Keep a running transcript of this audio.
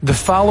The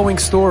following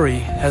story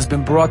has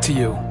been brought to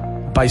you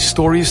by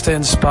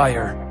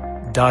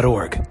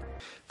StoriesToInspire.org.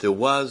 There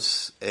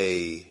was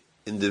an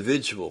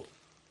individual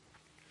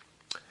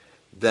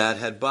that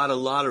had bought a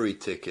lottery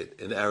ticket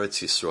in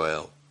Eretz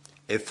Yisrael.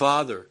 A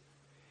father.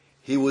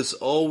 He was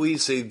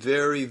always a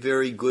very,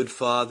 very good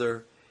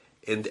father,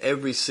 and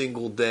every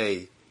single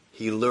day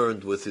he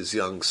learned with his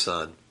young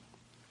son.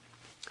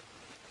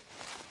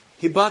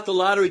 He bought the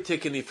lottery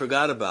ticket and he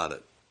forgot about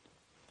it.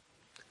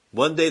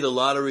 One day the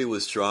lottery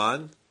was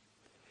drawn.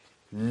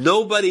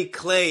 Nobody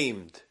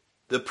claimed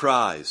the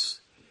prize.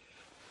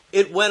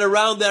 It went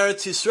around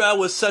Eretz Yisrael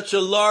with such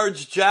a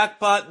large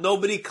jackpot,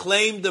 nobody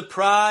claimed the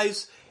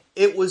prize.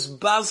 It was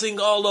buzzing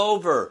all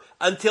over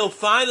until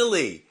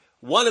finally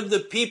one of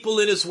the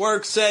people in his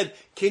work said,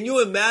 "Can you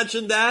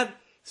imagine that?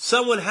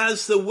 Someone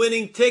has the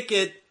winning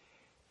ticket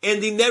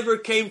and he never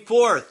came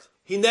forth.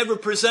 He never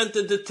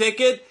presented the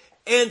ticket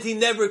and he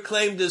never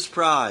claimed his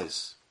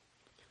prize."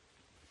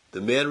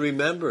 The man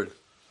remembered,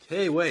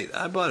 "Hey, wait,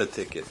 I bought a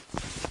ticket."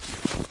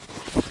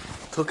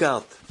 Took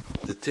out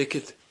the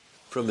ticket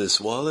from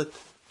his wallet,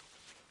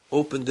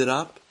 opened it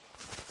up,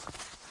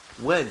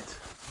 went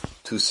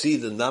to see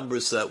the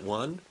numbers that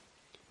won.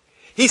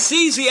 He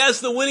sees he has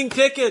the winning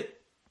ticket.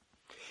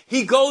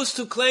 He goes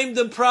to claim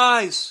the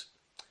prize.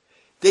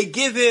 They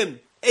give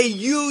him a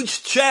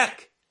huge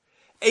check,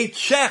 a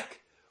check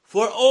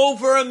for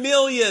over $1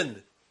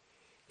 million.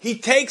 He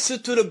takes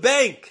it to the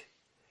bank.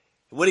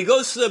 When he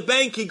goes to the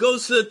bank, he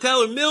goes to the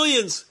teller,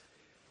 "Millions."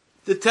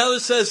 The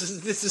teller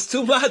says, "This is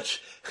too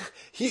much.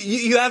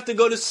 You have to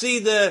go to see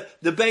the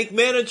bank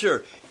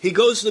manager." He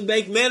goes to the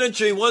bank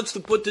manager. He wants to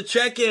put the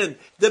check in.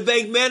 The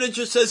bank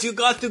manager says, "You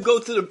got to go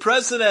to the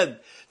president."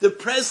 The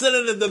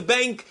president of the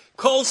bank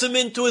calls him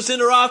into his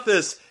inner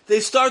office. They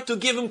start to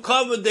give him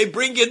cover. They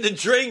bring in the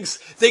drinks.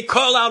 They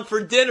call out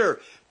for dinner.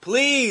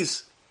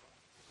 "Please."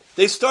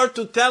 They start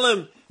to tell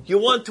him, "You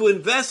want to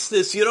invest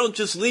this. You don't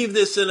just leave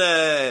this in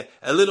a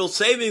little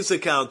savings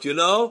account, you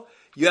know.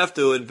 You have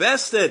to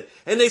invest it."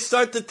 And they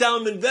start to tell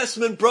him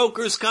investment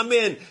brokers come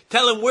in,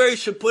 tell him where you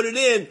should put it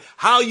in,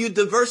 how you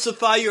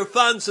diversify your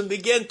funds and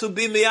begin to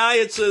be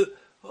miyayitz.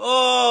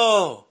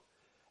 Oh,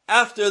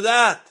 after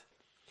that,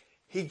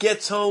 he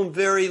gets home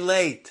very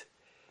late.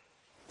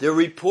 There are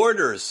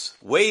reporters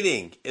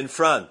waiting in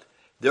front.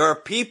 There are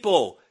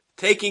people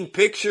taking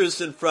pictures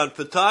in front,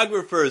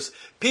 photographers.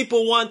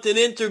 People want an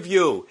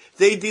interview.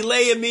 They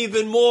delay him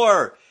even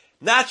more.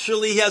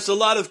 Naturally, he has a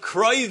lot of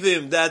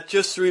kroivim that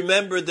just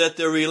remember that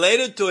they're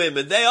related to him,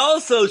 and they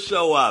also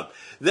show up.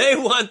 They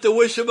want to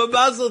wish him a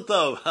mazel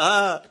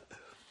tov.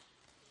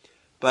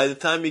 By the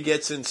time he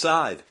gets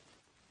inside,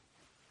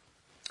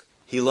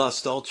 he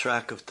lost all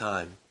track of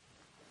time.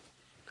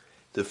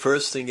 The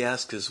first thing he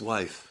asked his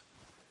wife,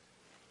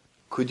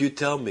 "Could you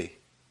tell me,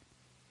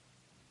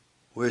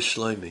 where's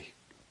Shlomi?"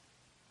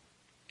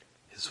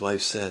 His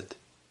wife said,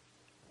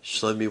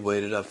 "Shlomi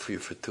waited up for you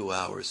for 2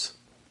 hours.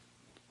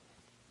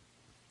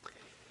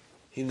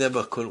 He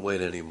never couldn't wait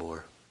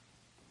anymore.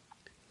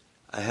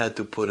 I had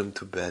to put him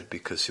to bed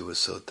because he was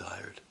so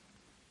tired."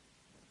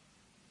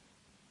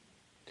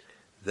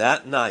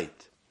 That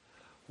night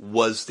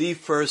was the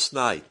first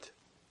night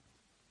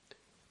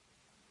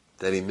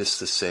that he missed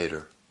the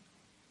Seder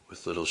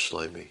with little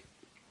Shlomi,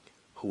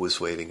 who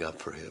was waiting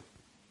up for him.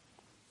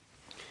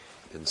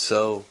 And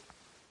so,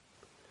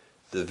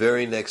 the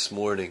very next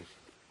morning,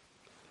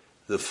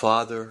 the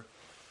father,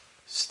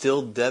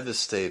 still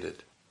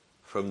devastated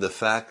from the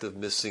fact of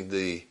missing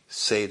the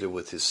Seder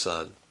with his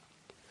son,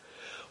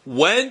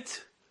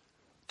 went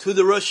to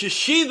the Rosh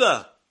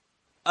Yeshiva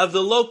of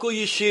the local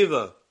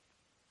yeshiva.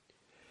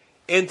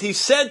 And he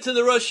said to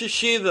the Rosh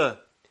Yeshiva,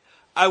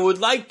 "I would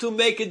like to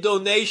make a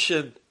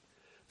donation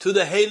to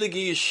the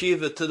Heilige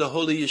Yeshiva, to the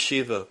Holy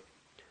Yeshiva.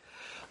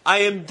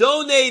 I am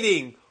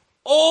donating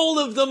all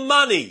of the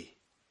money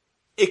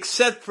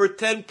except for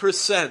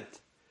 10%.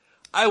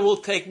 I will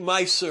take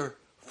Meiser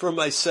for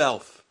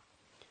myself."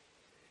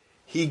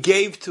 He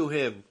gave to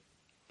him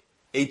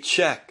a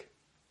check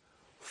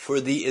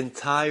for the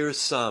entire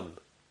sum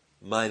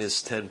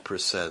minus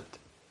 10%,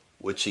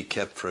 which he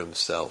kept for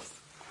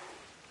himself.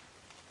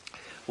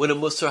 When a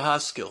Musar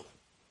Haskell,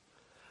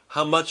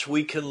 how much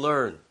we can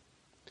learn.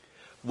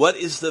 What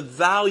is the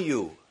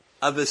value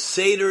of a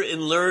Seder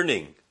in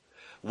learning?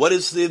 What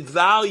is the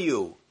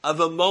value of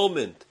a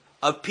moment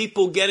of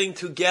people getting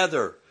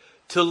together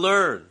to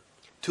learn,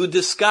 to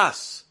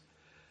discuss,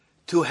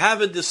 to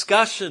have a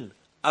discussion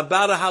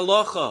about a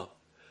halacha,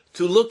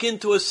 to look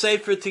into a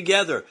sefer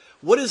together?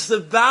 What is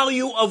the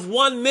value of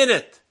 1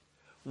 minute?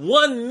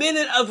 1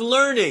 minute of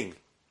learning.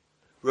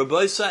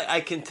 Rabbi Isai, I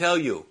can tell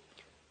you,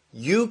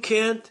 you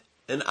can't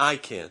and I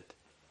can't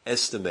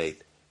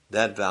estimate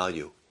that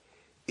value.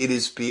 It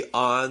is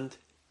beyond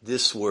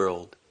this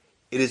world.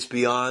 It is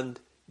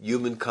beyond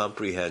human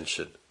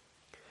comprehension.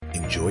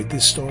 Enjoyed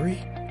this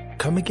story?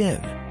 Come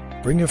again.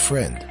 Bring a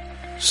friend.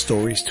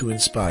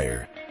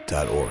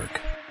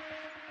 StoriesToInspire.org